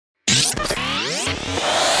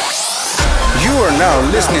now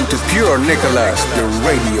listening to Pure Nikolaz, the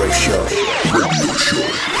radio show.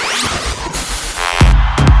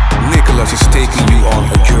 Nikolaz is taking you on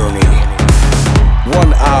a journey.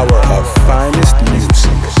 1 hour of finest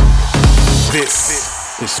music.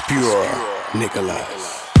 This is Pure Nikolaz.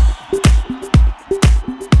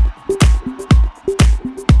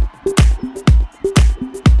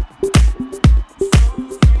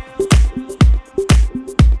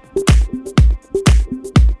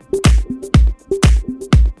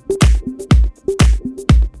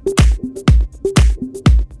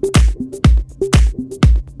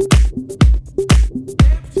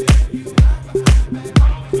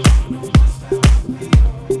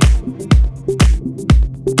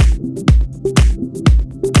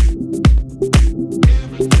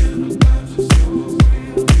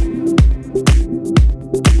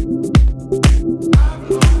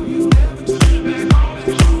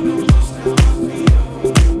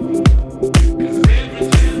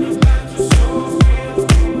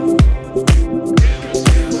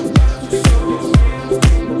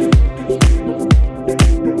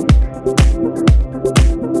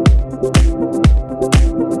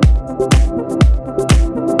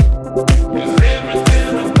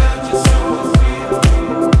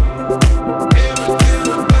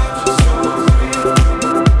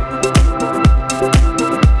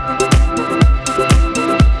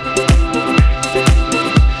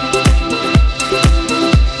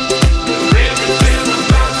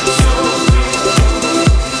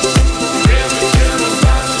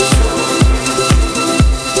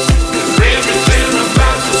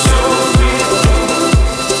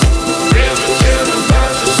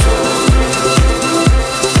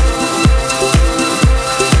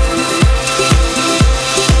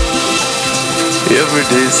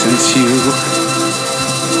 Since you,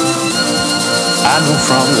 I knew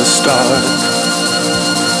from the start,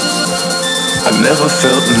 I never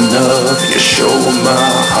felt enough. You showed my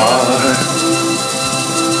heart. You showed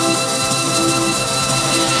my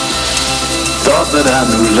heart. Thought that I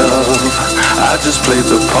knew love, I just played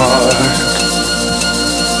the part.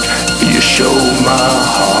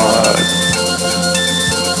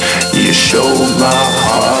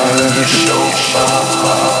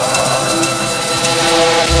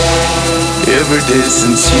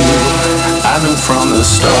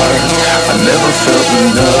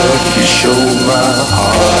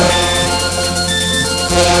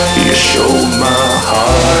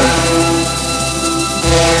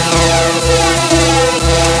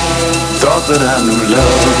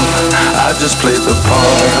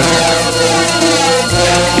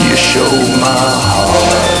 You showed my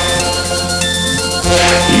heart.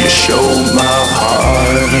 You showed my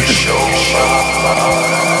heart. You showed my heart.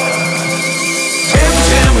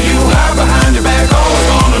 You hide behind your back, always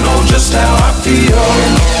wanna know just how I feel.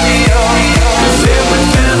 Cause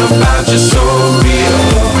everything about you so real.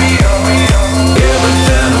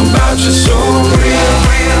 Everything about you so real.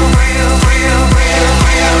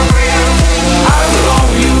 I belong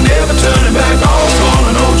with you, never turning back, always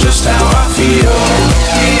wanna know just how I feel.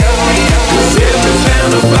 Cause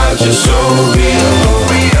everything about you so real.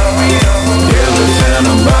 Everything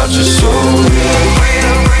about you so real.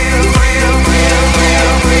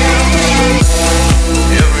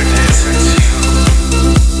 Every day since you,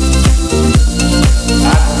 I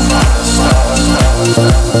can find the stars.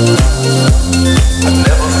 I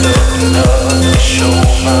never felt enough to show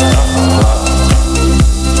my heart.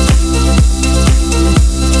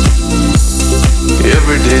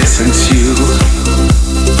 Every day since you,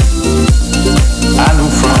 I knew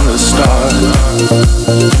from the start.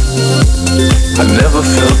 I never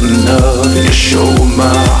felt enough. You showed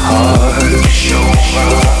my heart. You showed my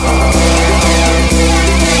heart.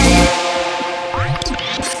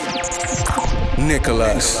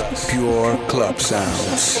 Nikolaz, Pure Club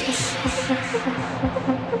Sounds.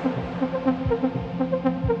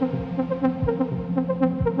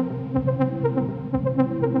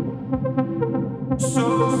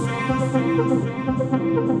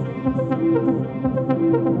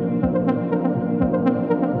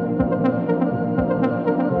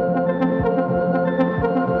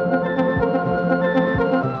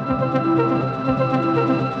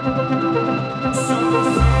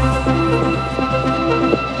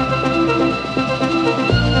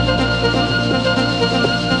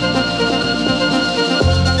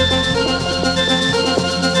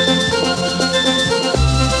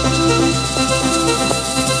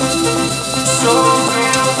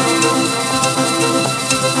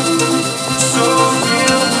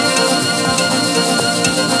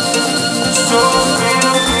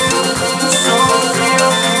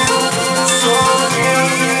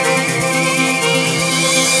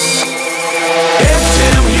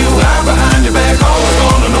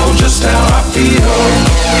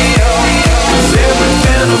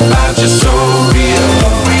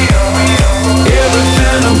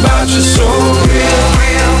 about you so real.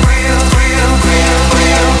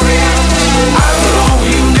 I belong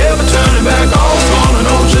with you, never turning back. Always wanna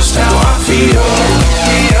know just how I feel.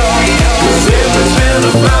 'Cause everything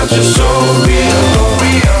about you so real.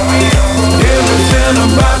 Everything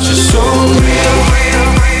about you so real.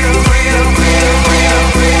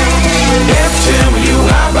 Every time when you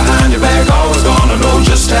hide behind your back, always gonna know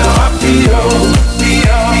just how I feel.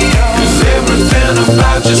 'Cause everything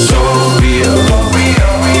about you so real.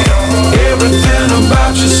 Everything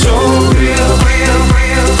about you so real.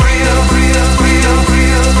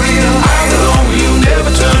 I belong with you,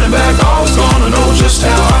 never turning back. Always gonna know just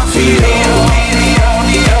how I feel.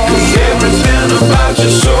 'Cause everything about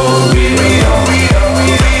you so real.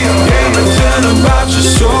 Everything about you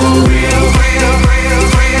so real.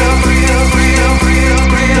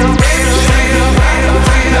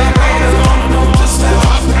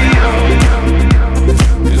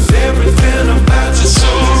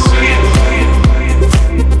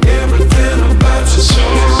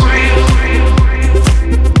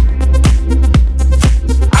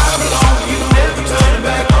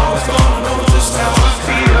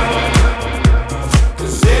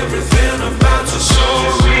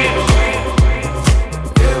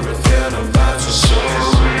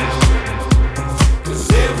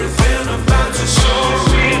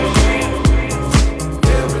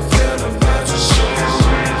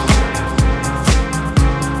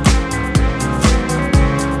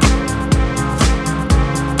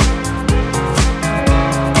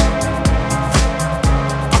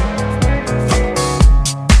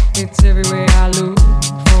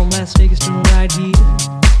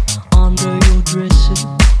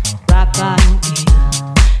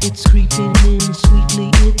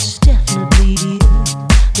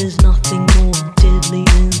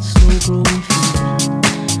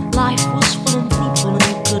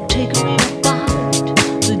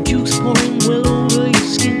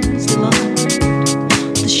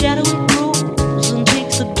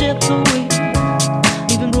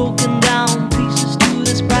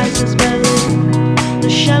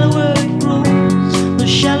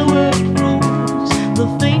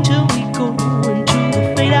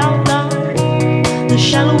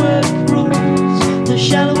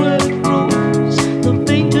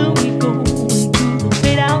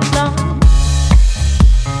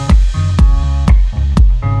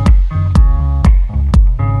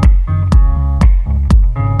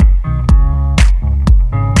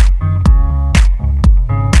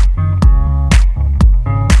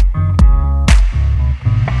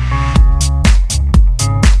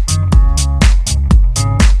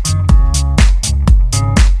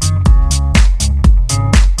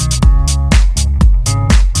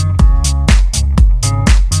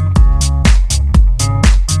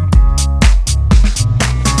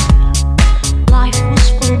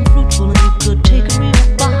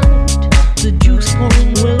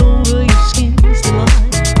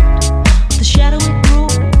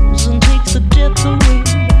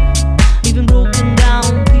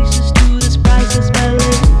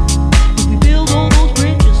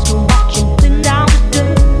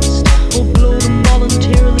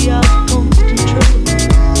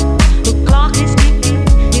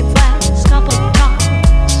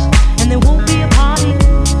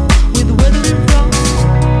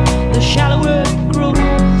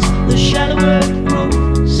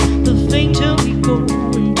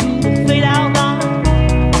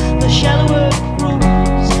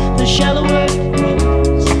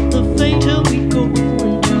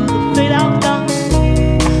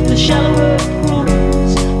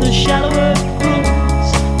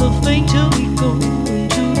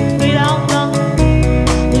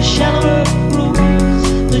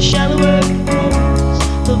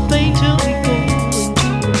 The fade till we go into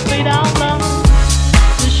the fade out line.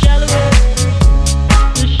 The shallower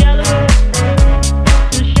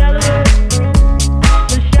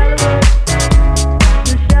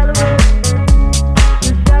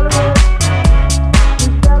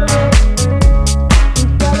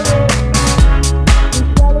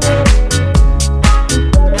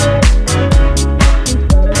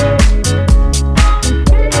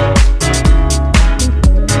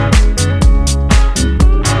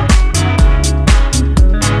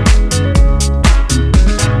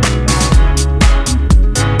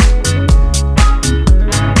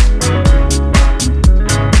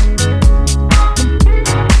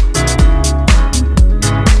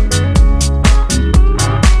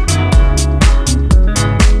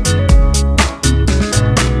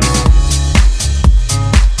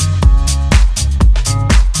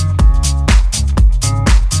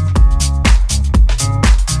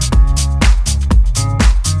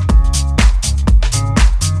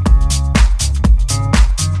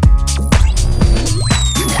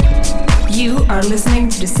are listening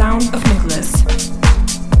to the sound of Nikolaz.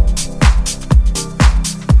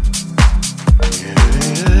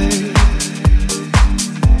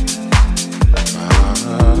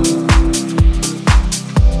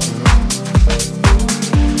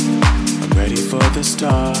 I'm ready for the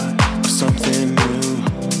start of something new.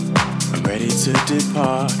 I'm ready to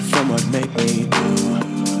depart from what made me do.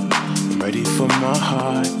 I'm ready for my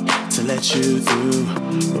heart to let you through.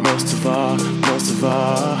 But most of all,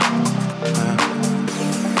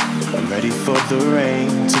 I'm ready for the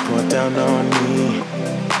rain to pour down on me.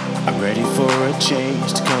 I'm ready for a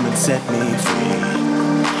change to come and set me free.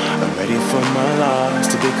 I'm ready for my loss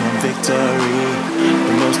to become victory.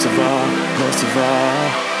 But most of all,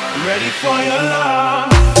 I'm ready for your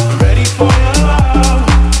love. I'm ready for your love.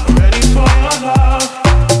 I'm ready for your love.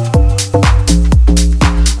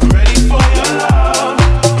 I'm ready for your love.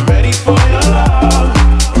 I'm ready for your love.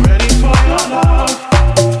 I'm ready for your love.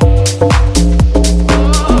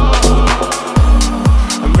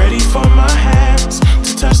 I'm ready for my hands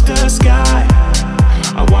to touch the sky.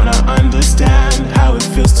 I wanna understand how it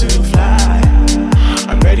feels to fly.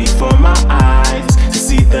 I'm ready for my eyes to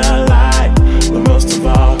see the light. But most of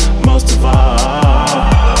all,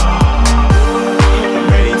 I'm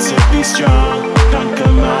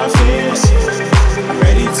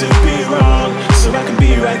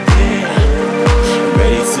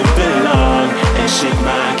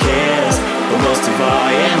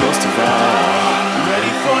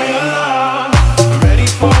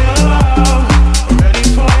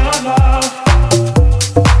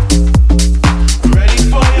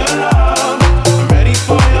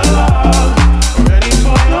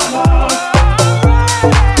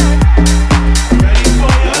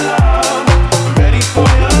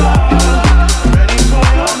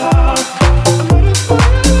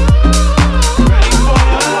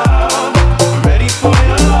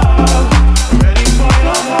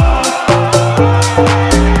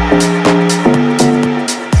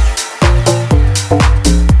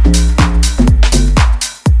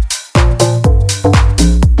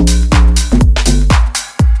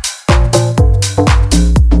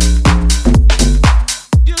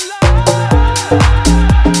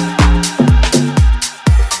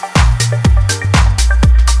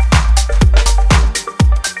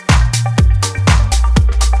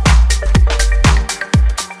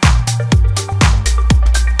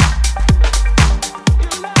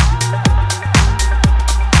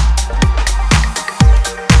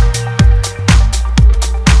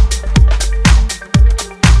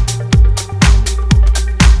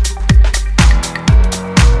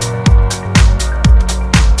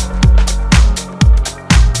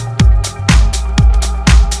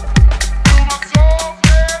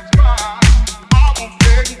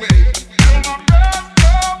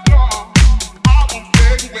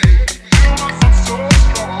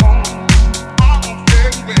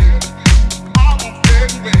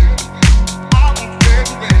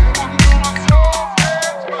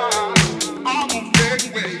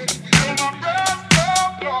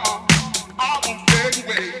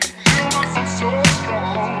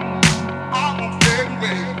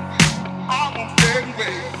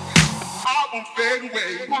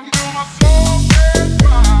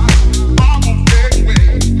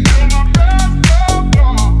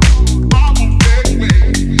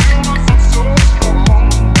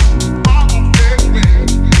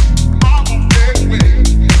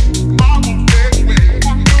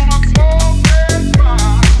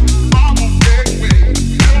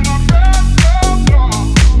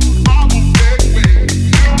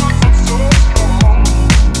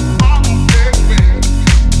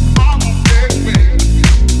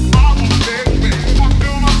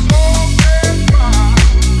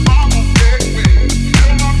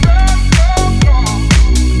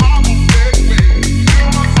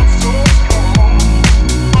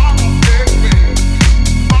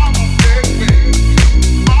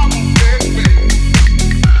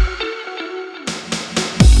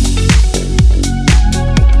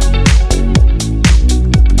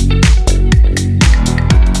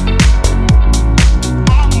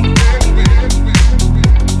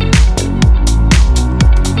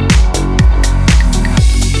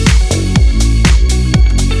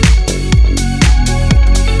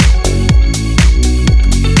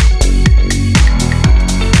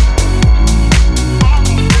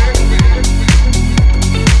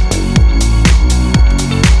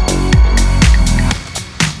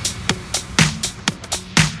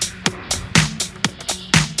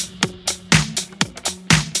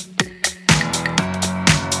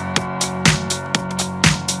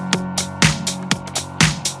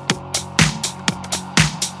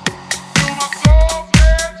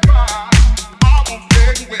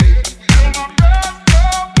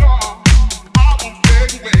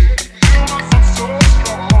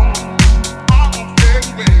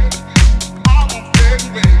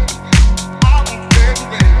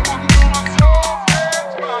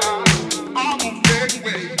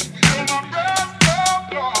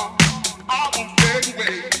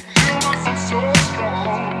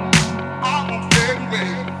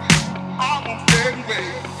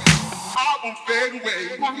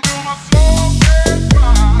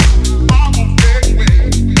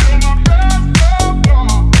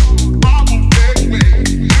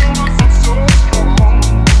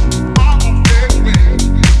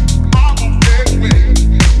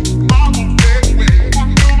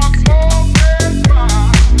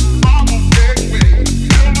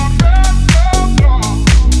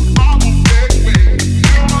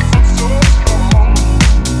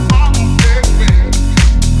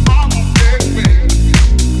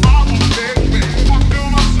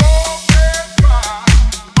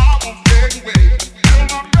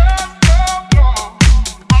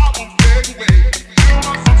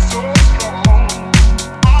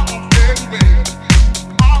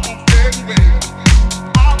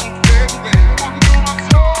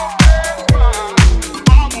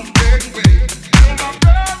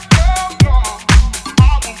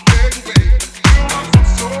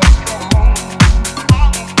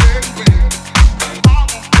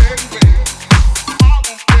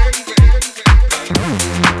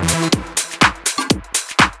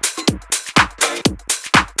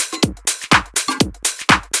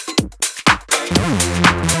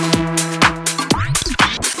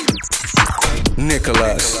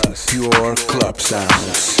Nikolaz, pure club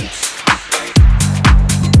sounds.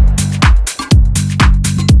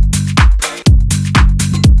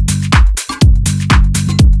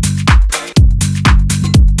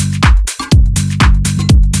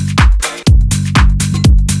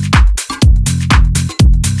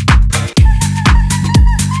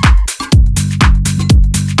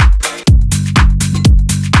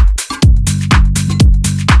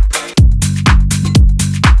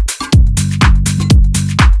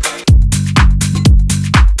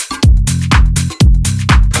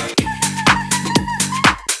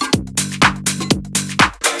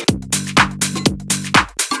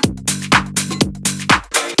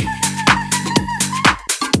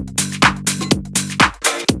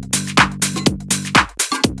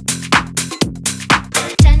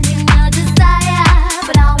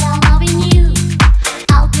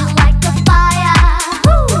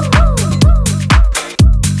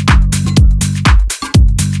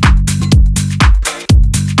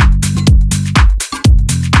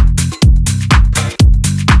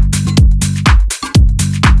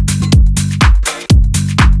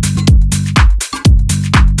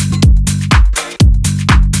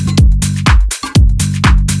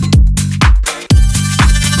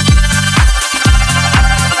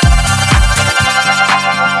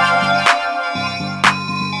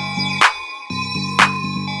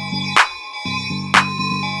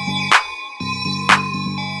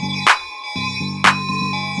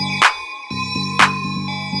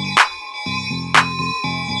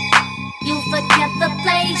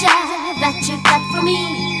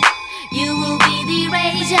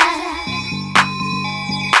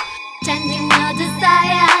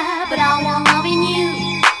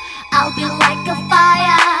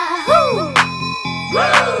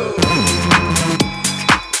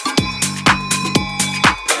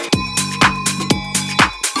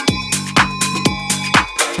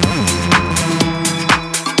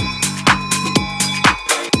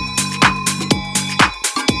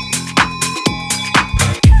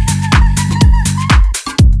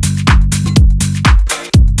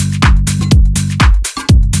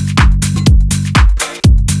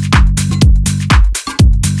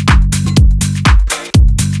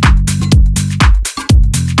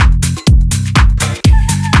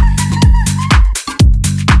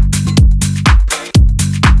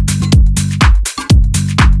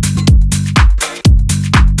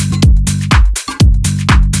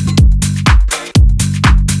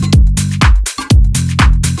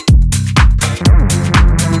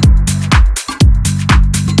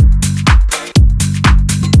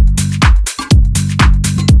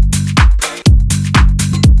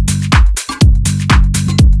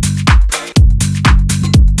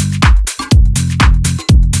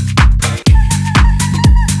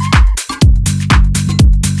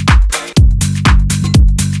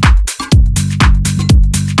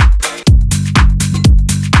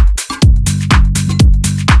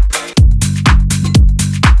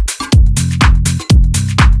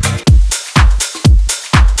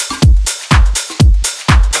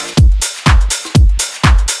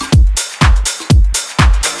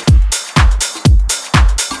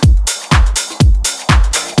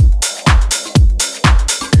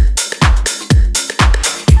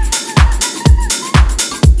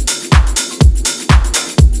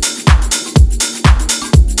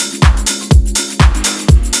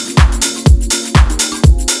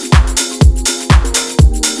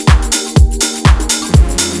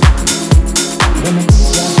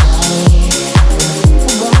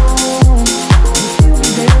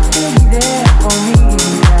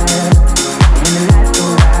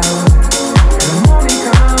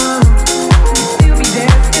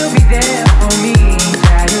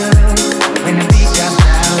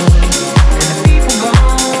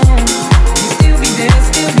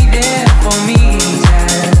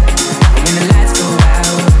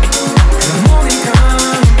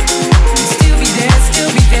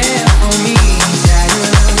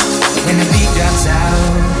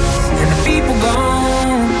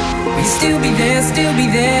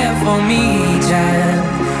 for me, child.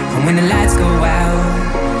 And when the lights go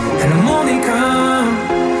out and the morning comes,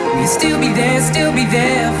 will you still be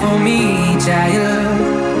there for me, child.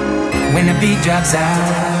 When the beat drops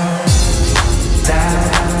out, down,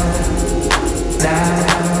 down,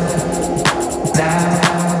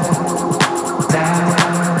 down.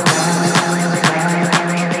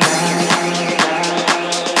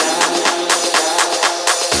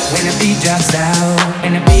 When the beat drops down,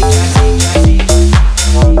 when the beat drops down.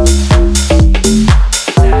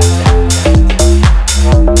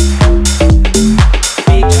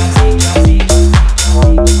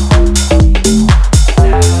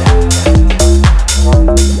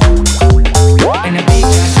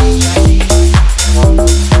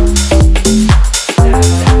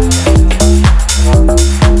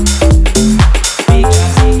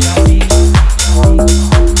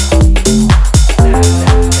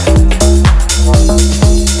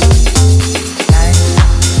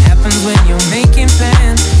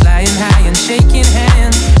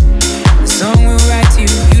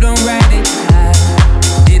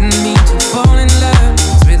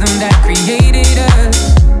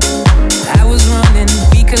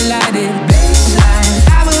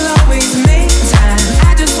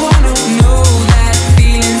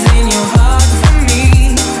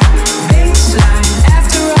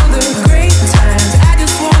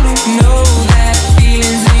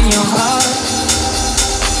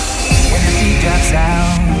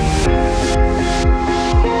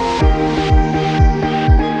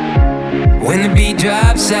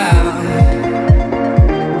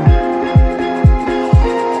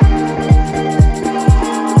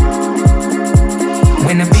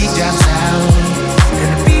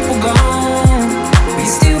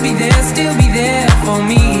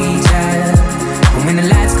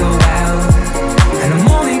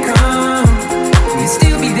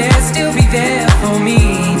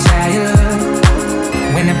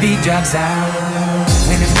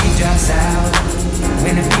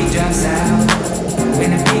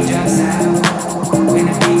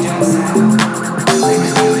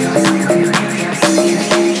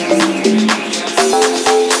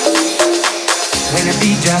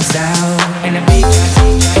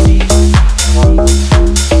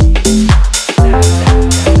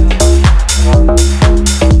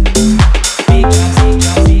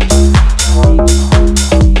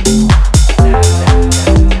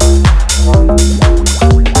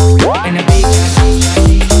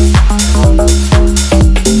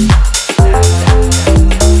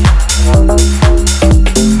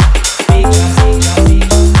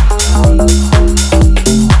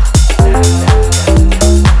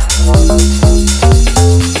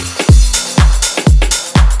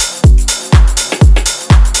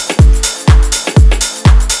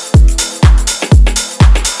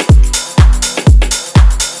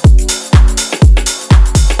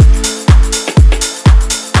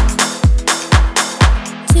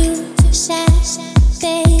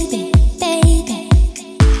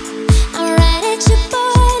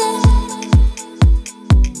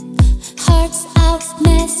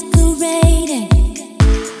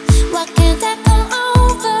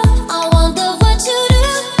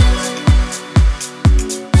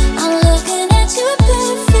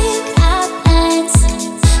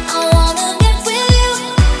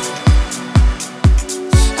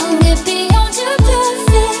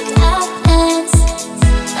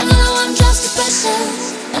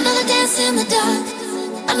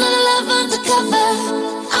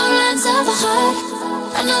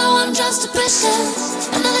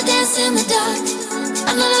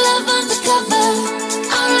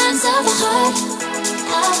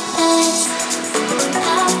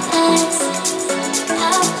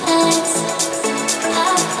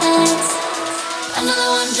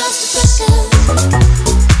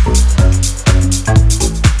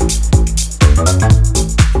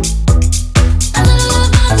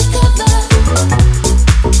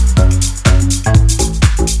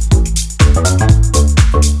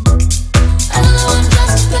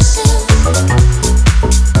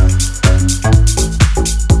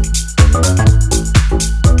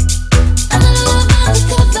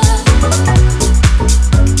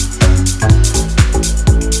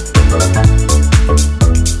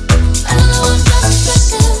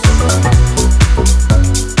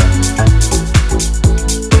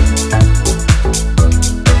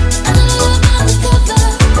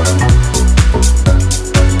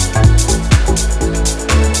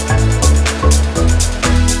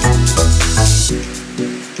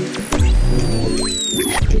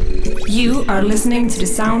 You are listening to the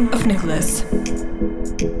sound of Nikolaz.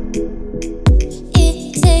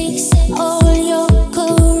 It takes all your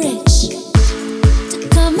courage to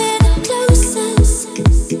come in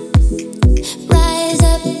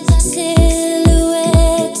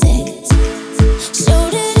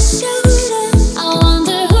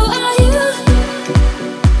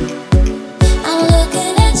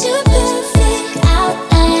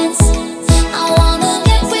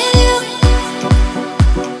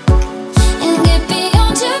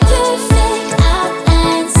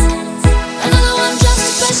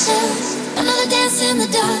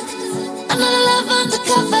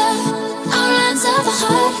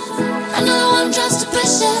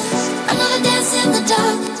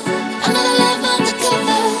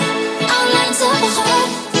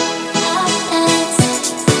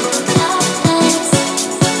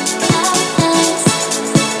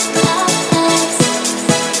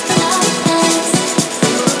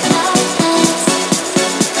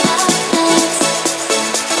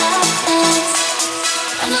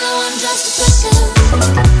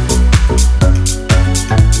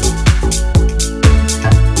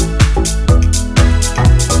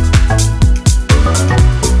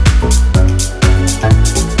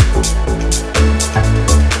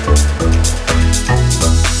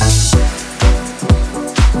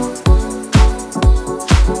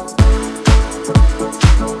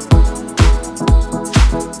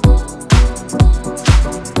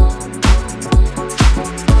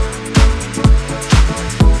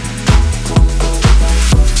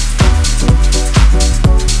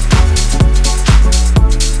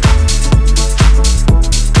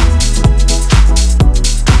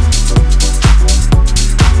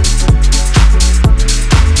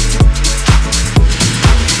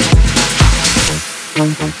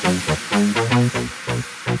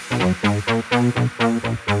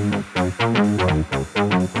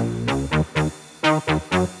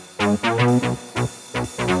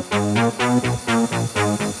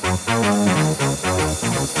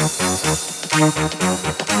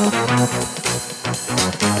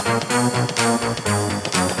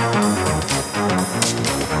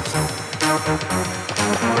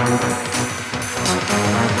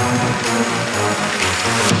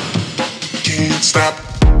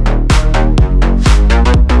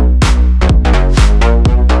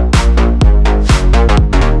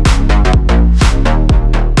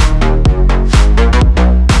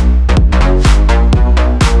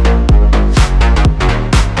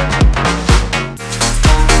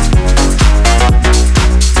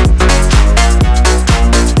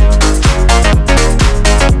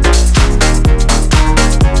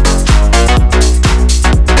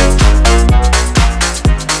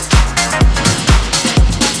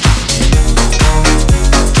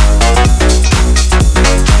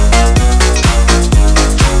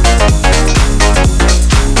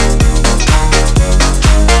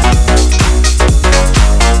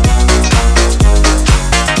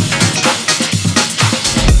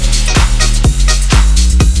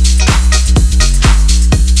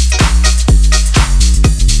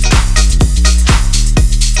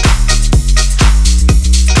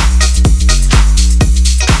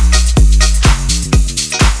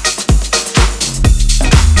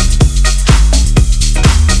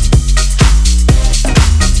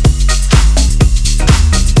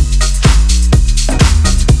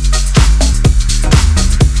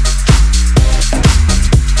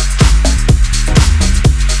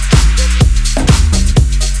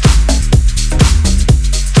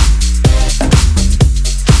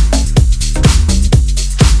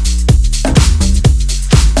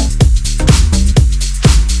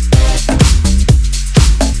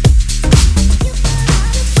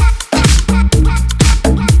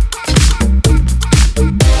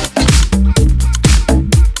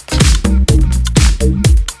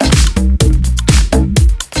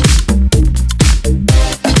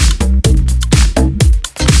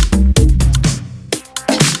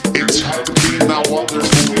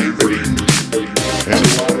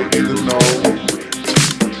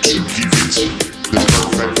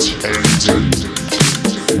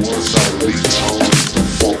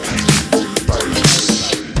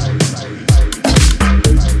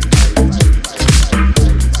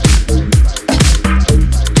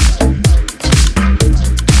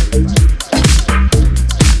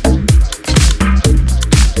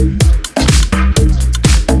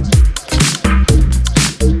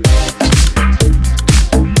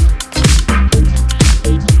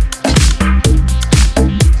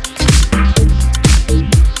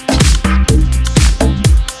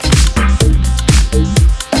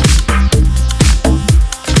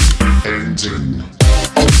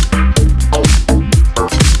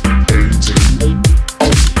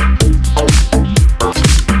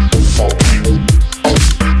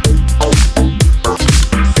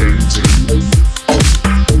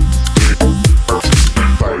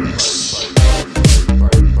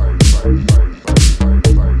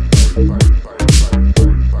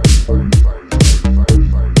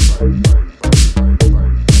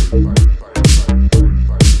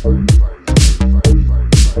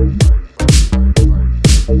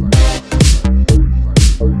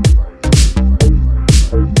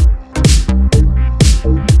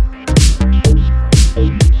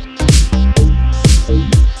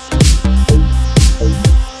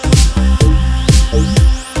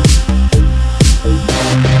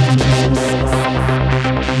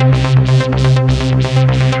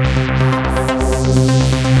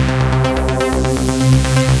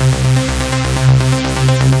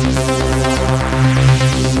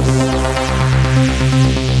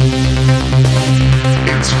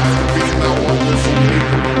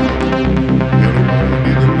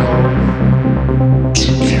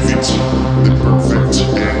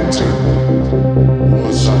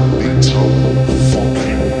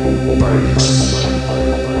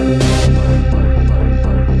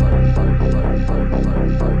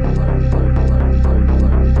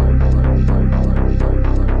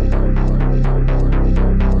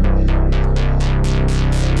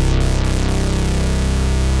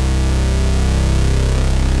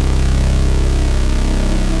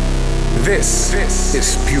This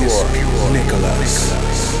is pure Nikolaz.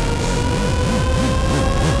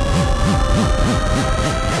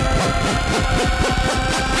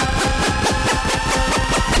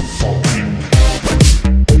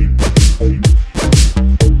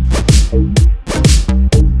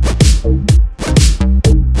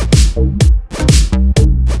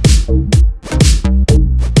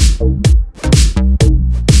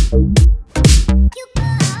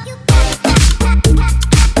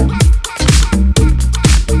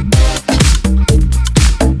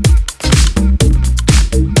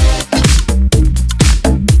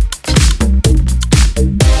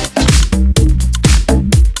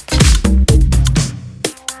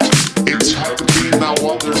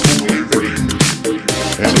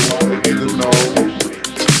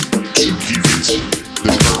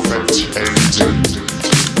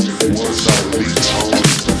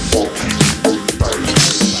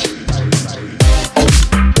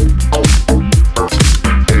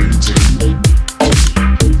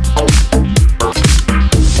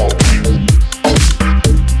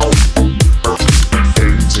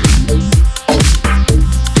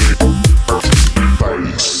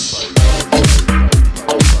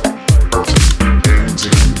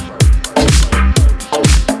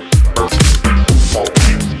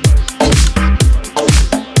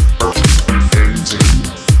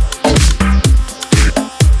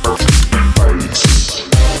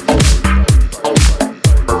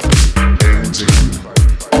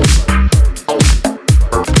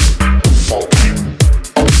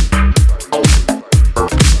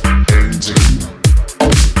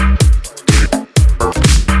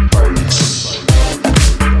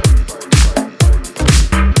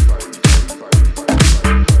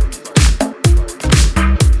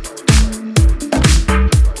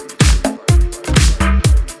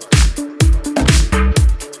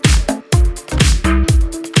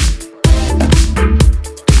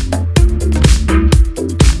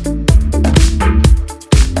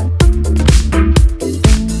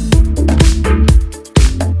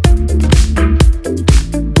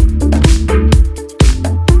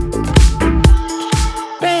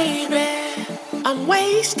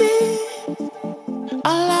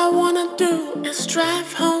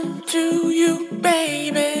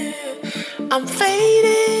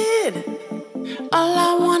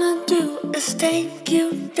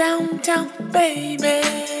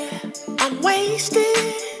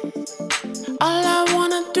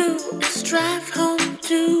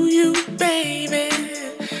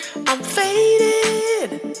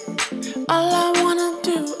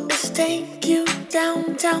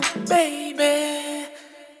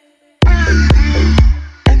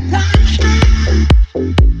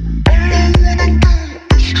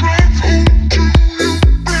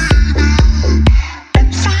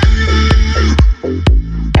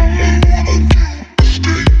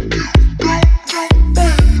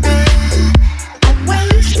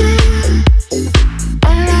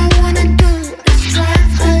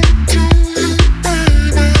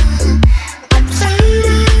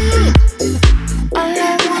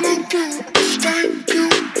 Stay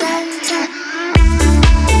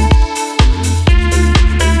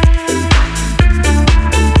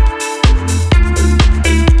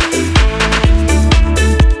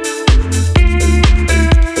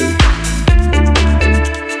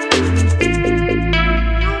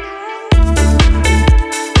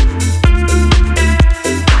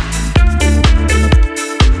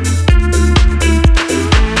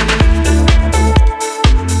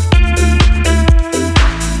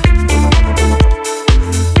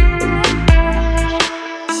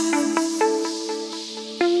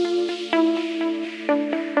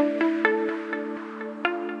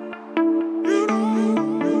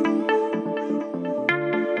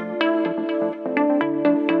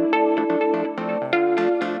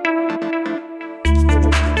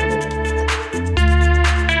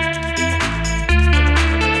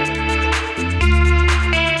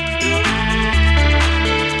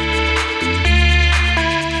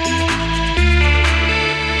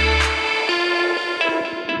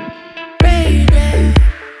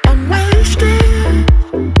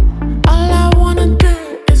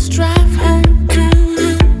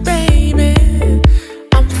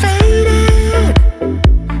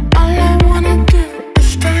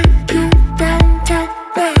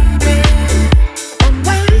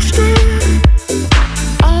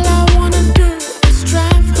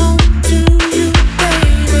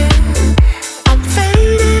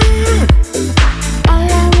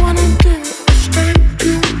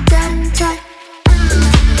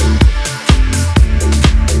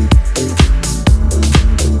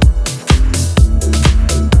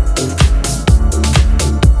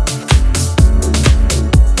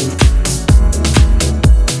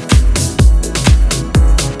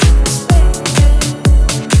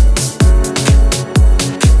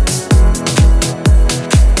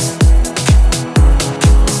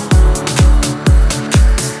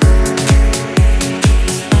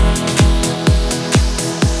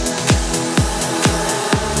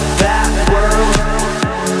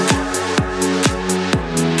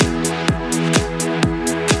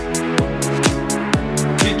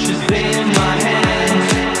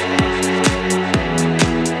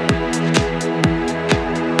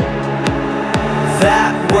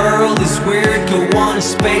a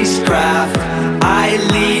spacecraft. I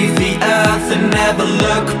leave the earth and never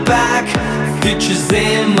look back. Future's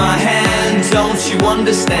in my hand, don't you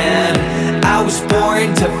understand? I was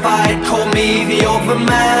born to fight, call me the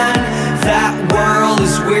Overman. That world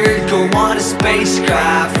is weird, go on a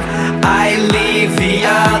spacecraft. I leave the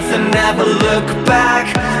earth and never look back.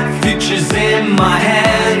 Future's in my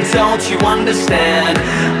hand, don't you understand?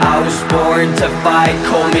 I was born to fight,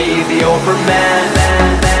 call me the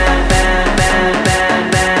Overman.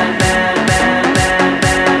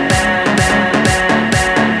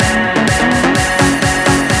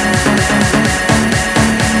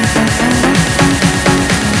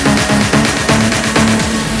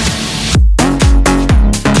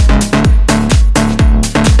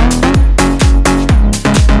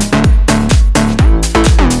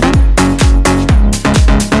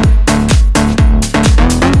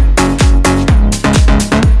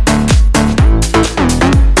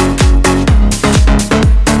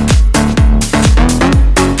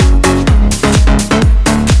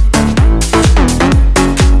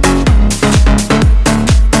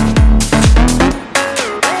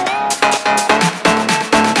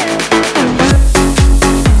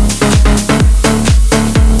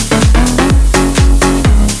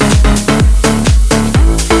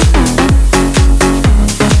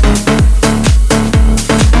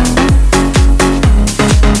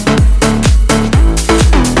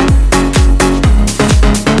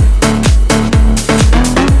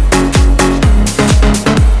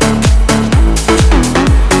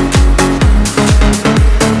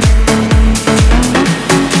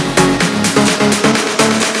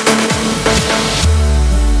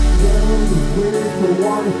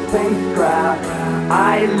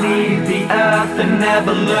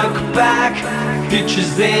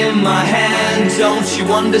 Future's in my hand, don't you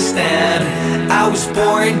understand? I was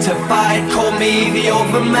born to fight, call me the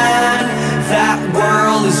Overman. That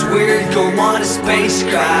world is weird, go on a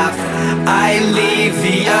spacecraft. I leave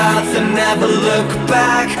the earth and never look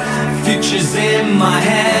back. Future's in my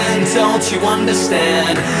hand, don't you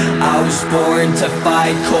understand? I was born to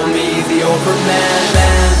fight, call me the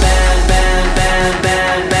Overman.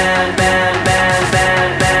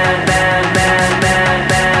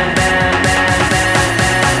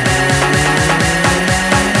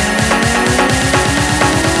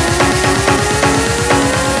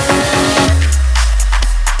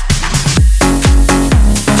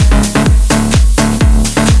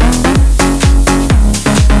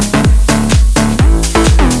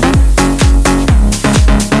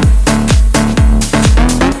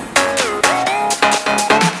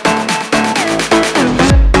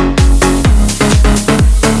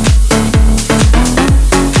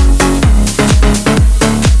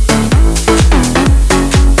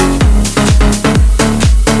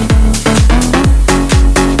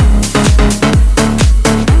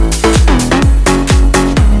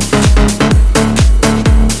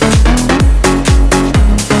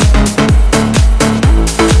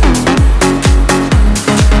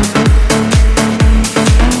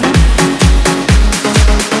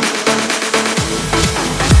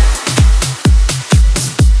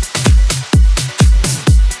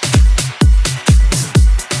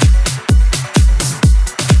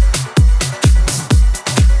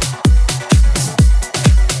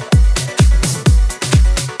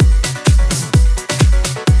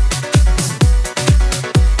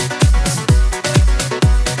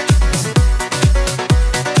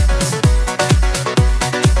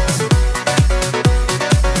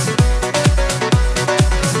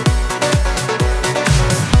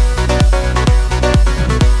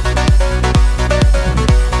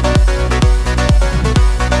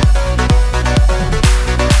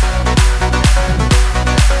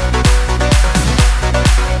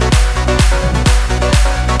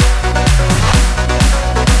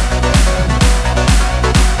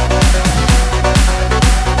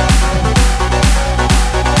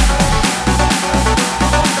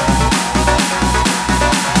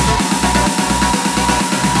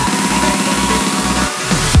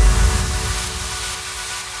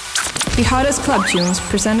 The hottest club tunes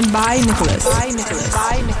presented by Nikolaz.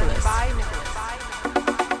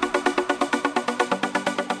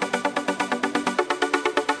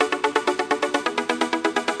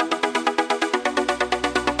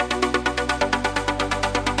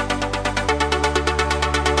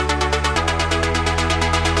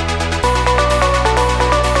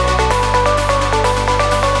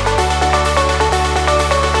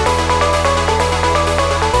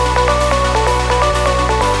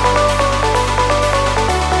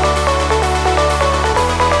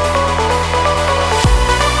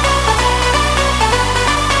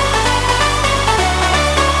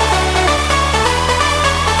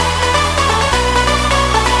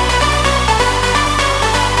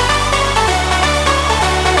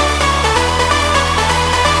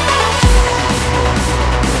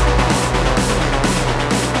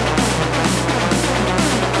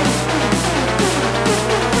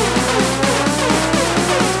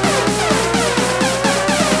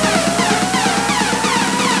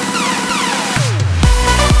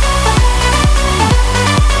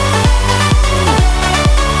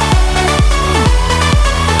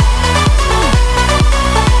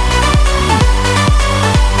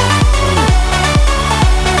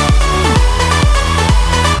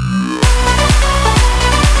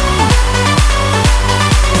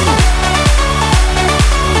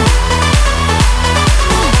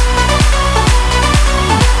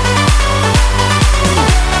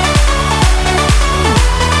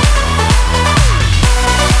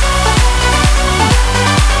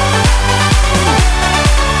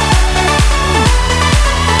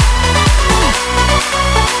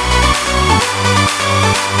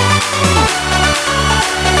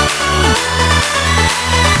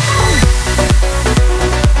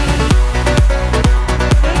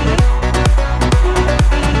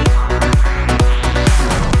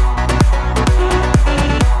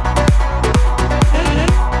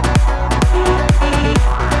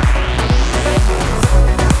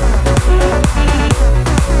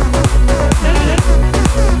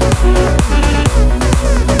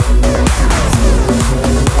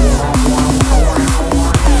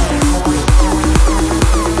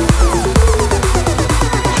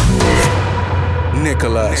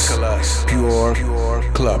 Nikolaz, pure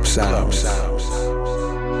club sounds.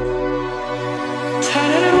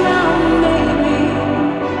 Turn it around, baby.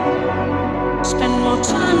 Spend more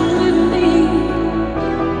time with me.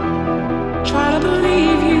 Try to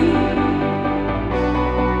believe you.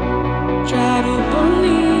 Try to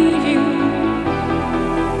believe you.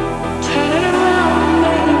 Turn it around,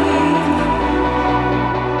 baby.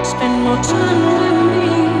 Spend more time with me.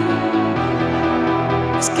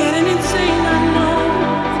 It's getting insane, I know.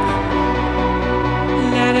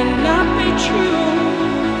 Let it not be true.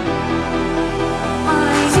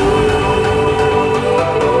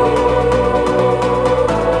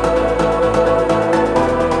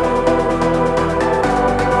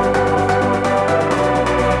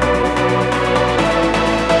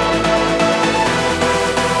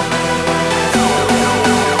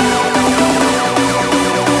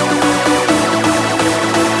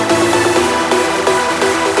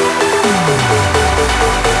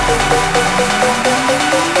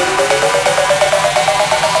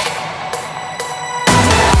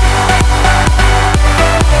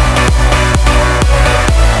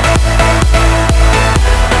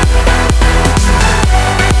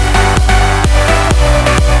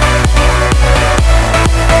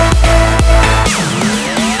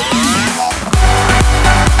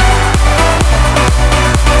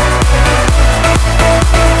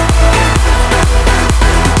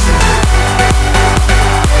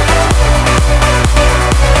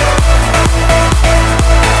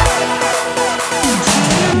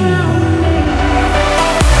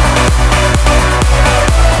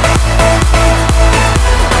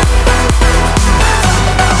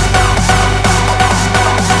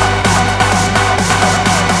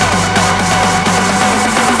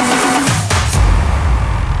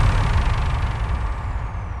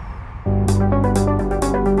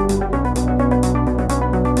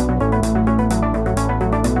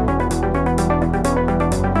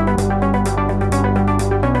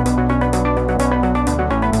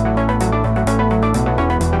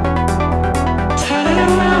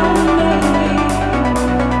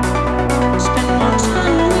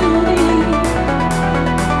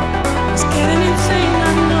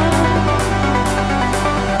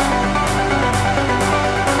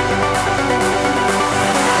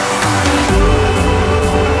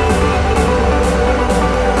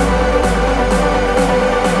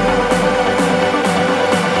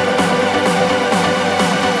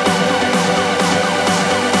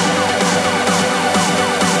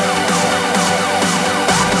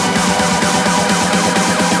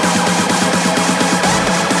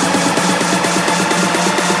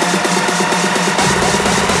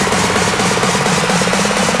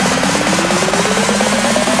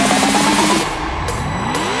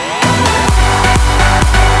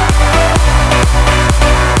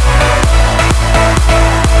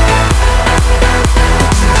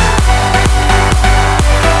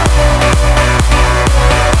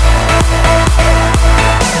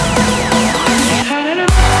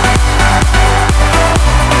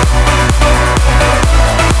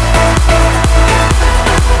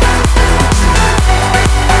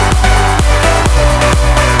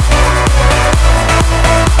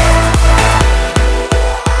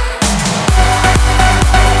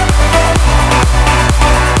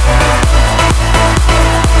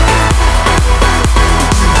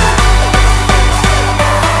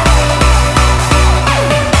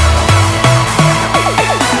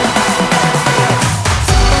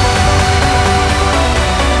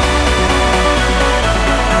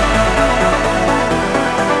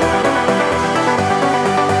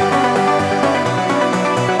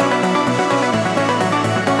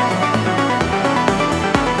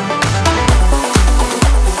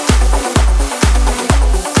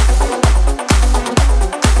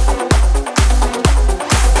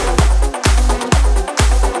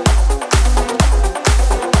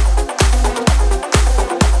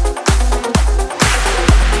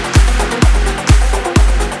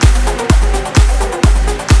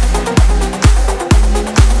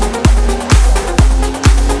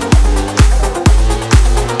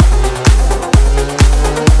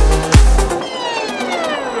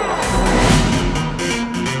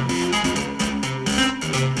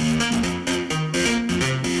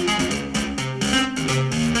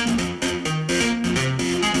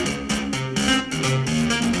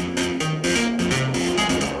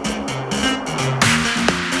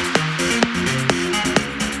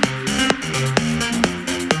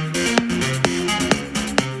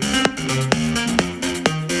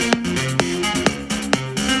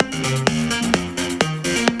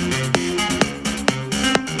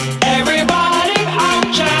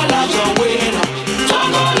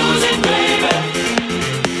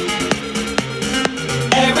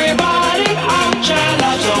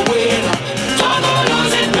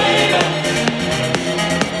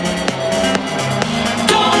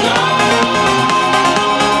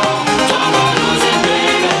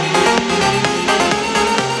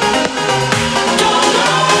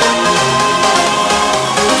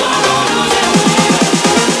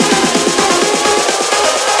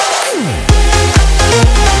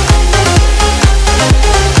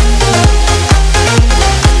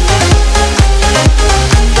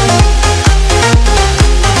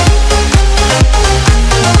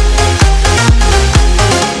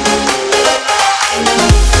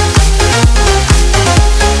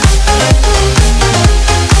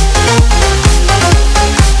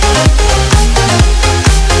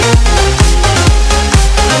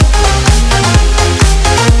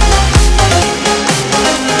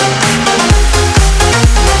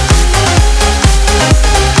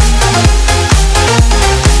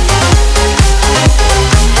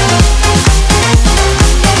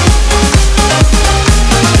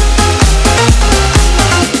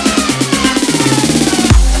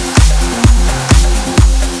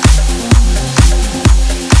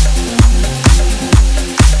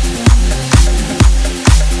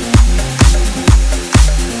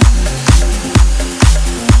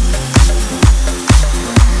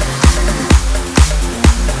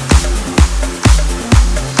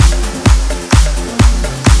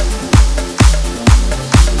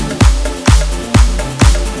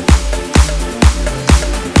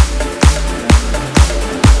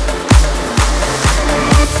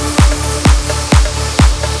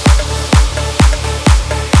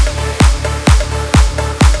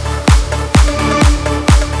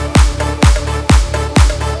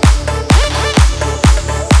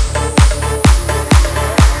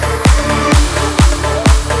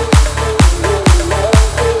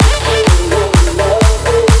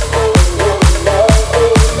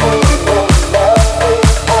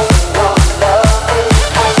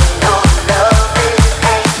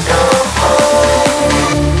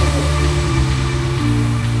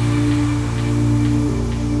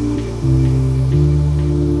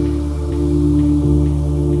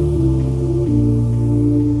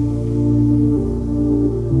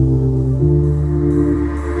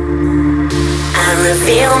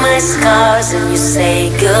 reveal my scars and you say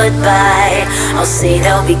goodbye. I'll say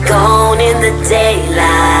they'll be gone in the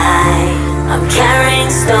daylight. I'm carrying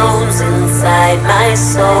stones inside my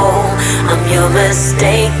soul. I'm your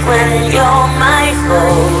mistake when you're my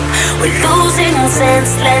hope. We're losing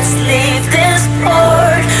sense, let's leave this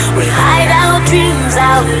port. We hide our dreams,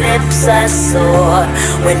 our lips are sore.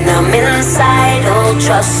 When I'm inside, all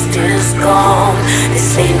trust is gone.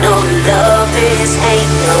 This ain't no love, this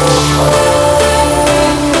ain't no hope.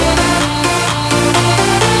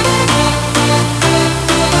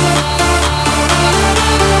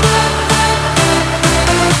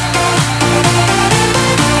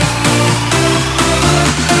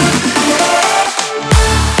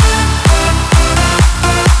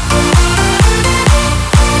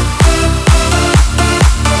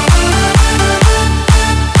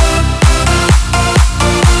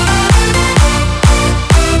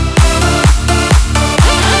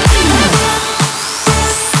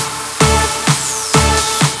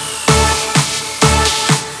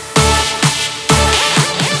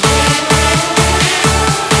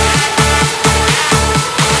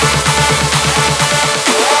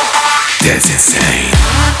 That's insane.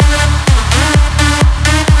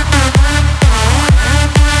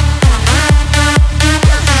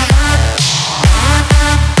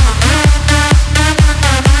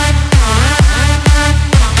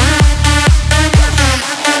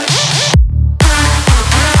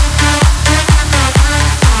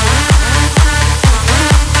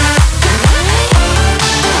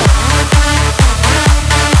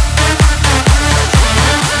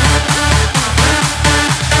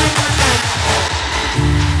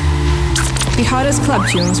 The hottest club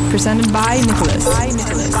tunes presented by Nikolaz.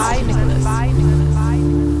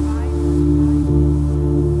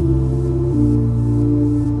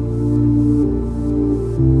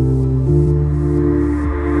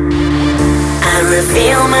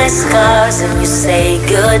 Reveal my scars and you say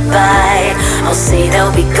goodbye. I'll say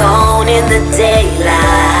they'll be gone in the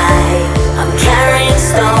daylight. I'm carrying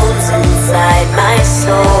stones inside my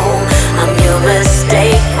soul. I'm your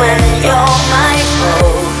mistake when you're my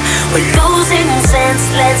hope. We're losing sense,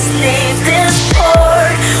 let's leave this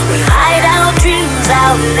port. We hide our dreams,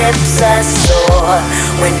 our lips are sore.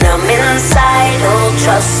 When I'm inside, all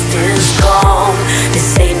trust is gone.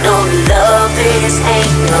 This ain't no love, this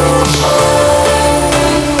ain't no hope.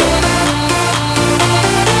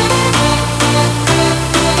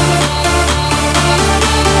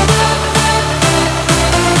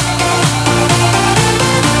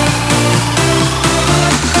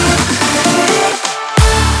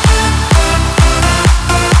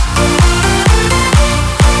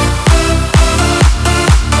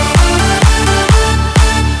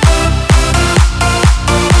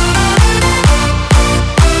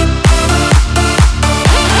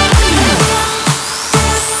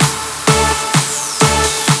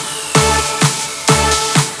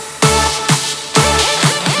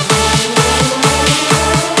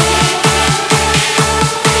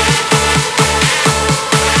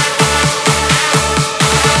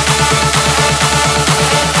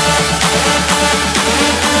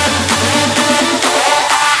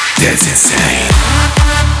 That's insane.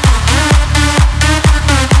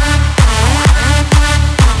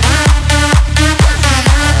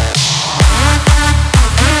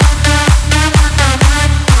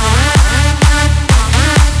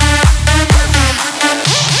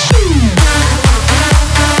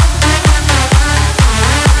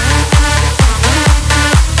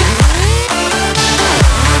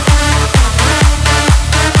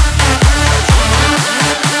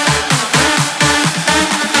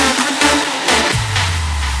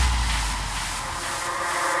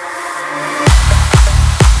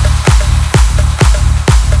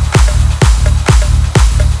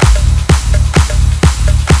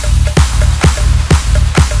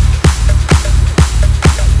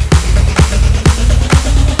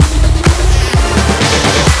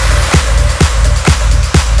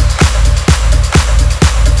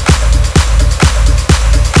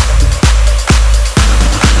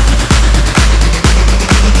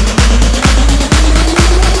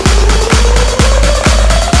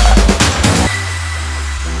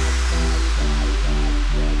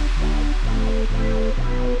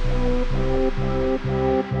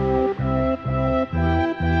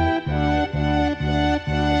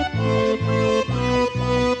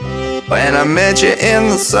 When I met you in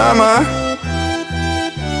the summer,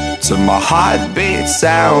 to my heartbeat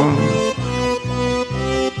sound,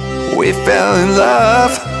 we fell in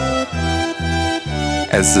love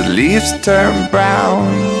as the leaves turn brown.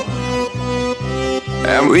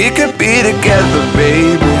 And we could be together,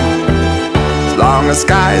 baby, as long as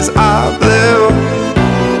skies are blue.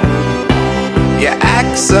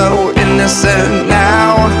 innocent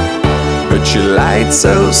now, but you lied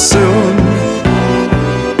so soon.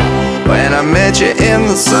 When I met you in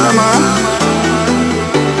the summer,